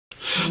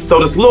So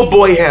this little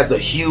boy has a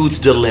huge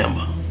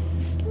dilemma.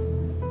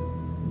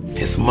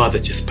 His mother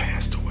just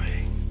passed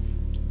away.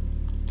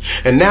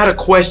 And now the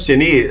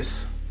question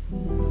is,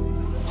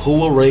 who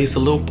will raise the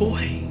little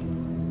boy?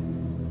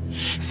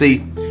 See,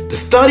 the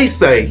studies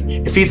say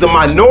if he's a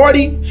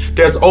minority,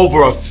 there's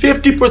over a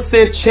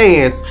 50%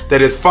 chance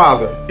that his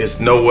father is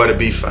nowhere to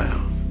be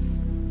found.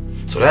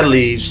 So that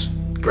leaves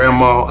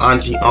grandma,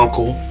 auntie,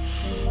 uncle,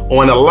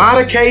 or in a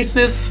lot of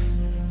cases,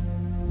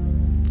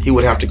 he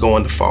would have to go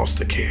into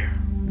foster care.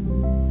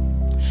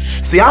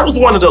 See, I was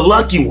one of the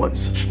lucky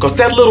ones because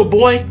that little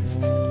boy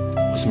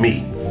was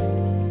me.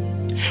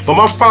 But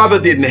my father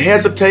didn't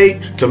hesitate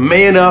to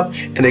man up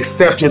and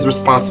accept his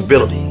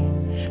responsibility.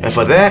 And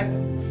for that,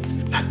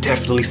 I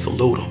definitely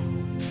salute him.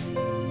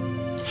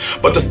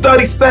 But the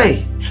studies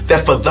say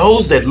that for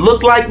those that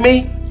look like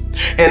me,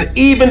 and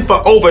even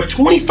for over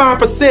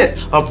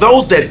 25% of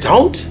those that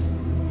don't,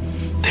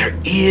 there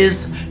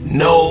is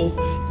no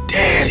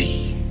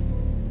daddy.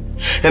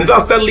 And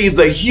thus that leaves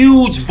a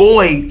huge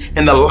void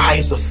in the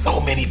lives of so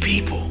many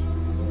people.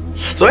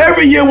 So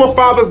every year when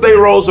Father's Day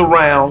rolls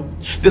around,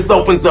 this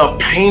opens up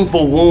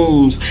painful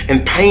wounds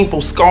and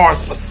painful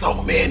scars for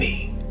so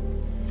many.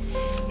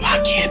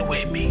 Lock in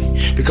with me,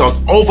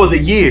 because over the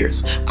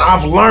years,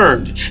 I've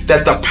learned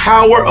that the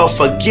power of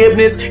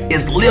forgiveness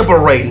is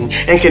liberating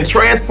and can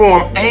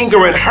transform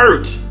anger and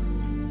hurt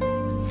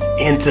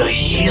into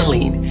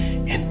healing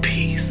and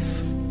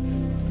peace.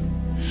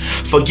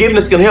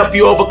 Forgiveness can help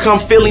you overcome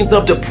feelings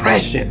of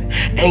depression,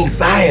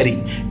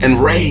 anxiety,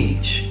 and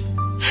rage,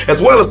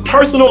 as well as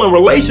personal and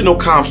relational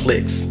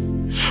conflicts.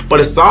 But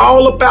it's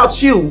all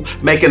about you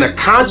making a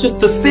conscious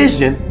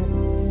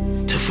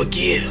decision to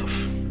forgive.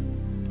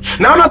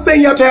 Now, I'm not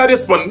saying you have to have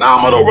this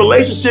phenomenal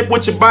relationship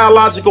with your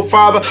biological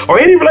father or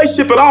any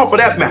relationship at all for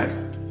that matter.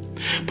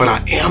 But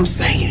I am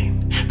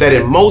saying that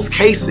in most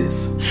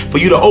cases, for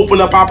you to open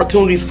up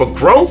opportunities for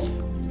growth,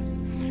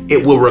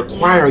 it will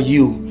require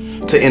you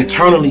to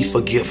internally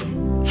forgive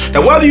him.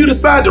 Now, whether you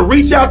decide to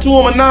reach out to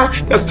him or not,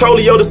 that's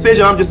totally your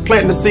decision. I'm just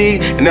planting the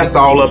seed, and that's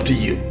all up to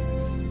you.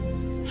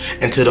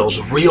 And to those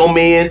real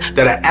men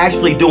that are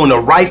actually doing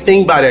the right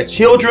thing by their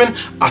children,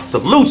 I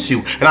salute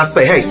you. And I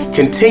say, hey,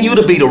 continue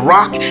to be the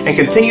rock and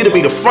continue to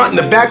be the front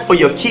and the back for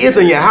your kids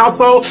and your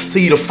household. So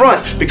you're the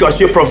front because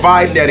you're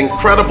providing that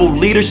incredible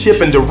leadership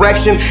and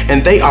direction,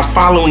 and they are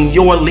following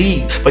your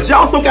lead. But you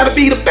also got to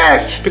be the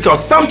back because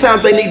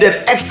sometimes they need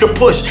that extra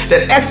push,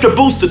 that extra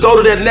boost to go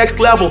to that next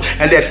level,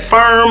 and that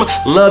firm,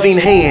 loving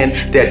hand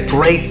that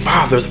great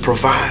fathers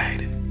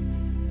provide.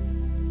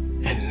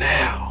 And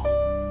now,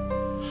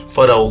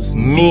 for those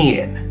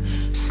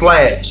men/boys,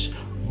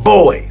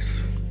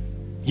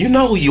 you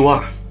know who you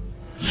are.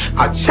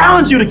 I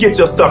challenge you to get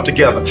your stuff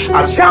together.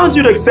 I challenge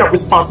you to accept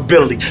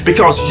responsibility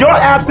because your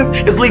absence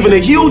is leaving a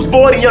huge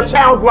void in your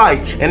child's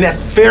life, and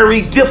that's very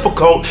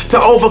difficult to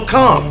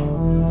overcome.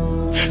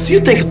 So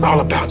you think it's all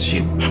about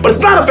you, but it's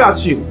not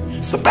about you.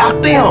 It's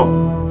about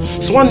them.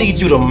 So I need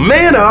you to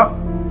man up,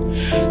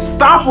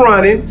 stop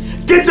running,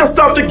 get your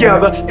stuff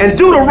together, and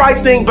do the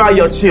right thing by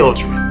your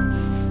children.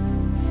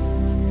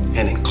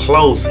 And in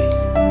closing,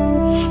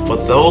 for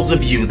those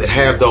of you that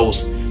have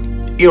those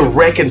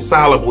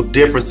irreconcilable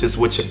differences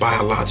with your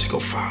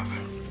biological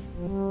father,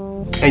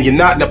 and you're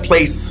not in a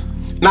place,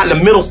 not in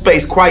the middle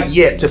space quite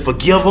yet to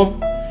forgive them,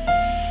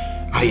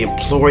 I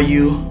implore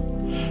you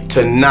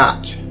to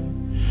not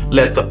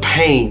let the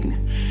pain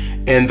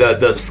and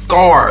the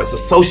scars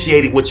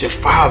associated with your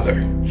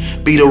father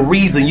be the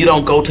reason you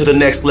don't go to the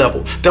next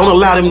level. Don't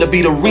allow them to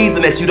be the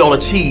reason that you don't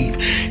achieve.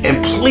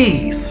 And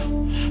please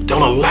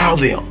don't allow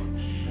them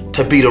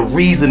to be the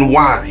reason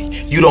why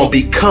you don't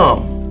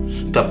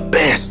become the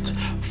best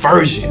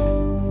version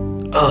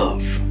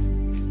of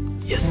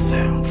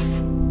yourself.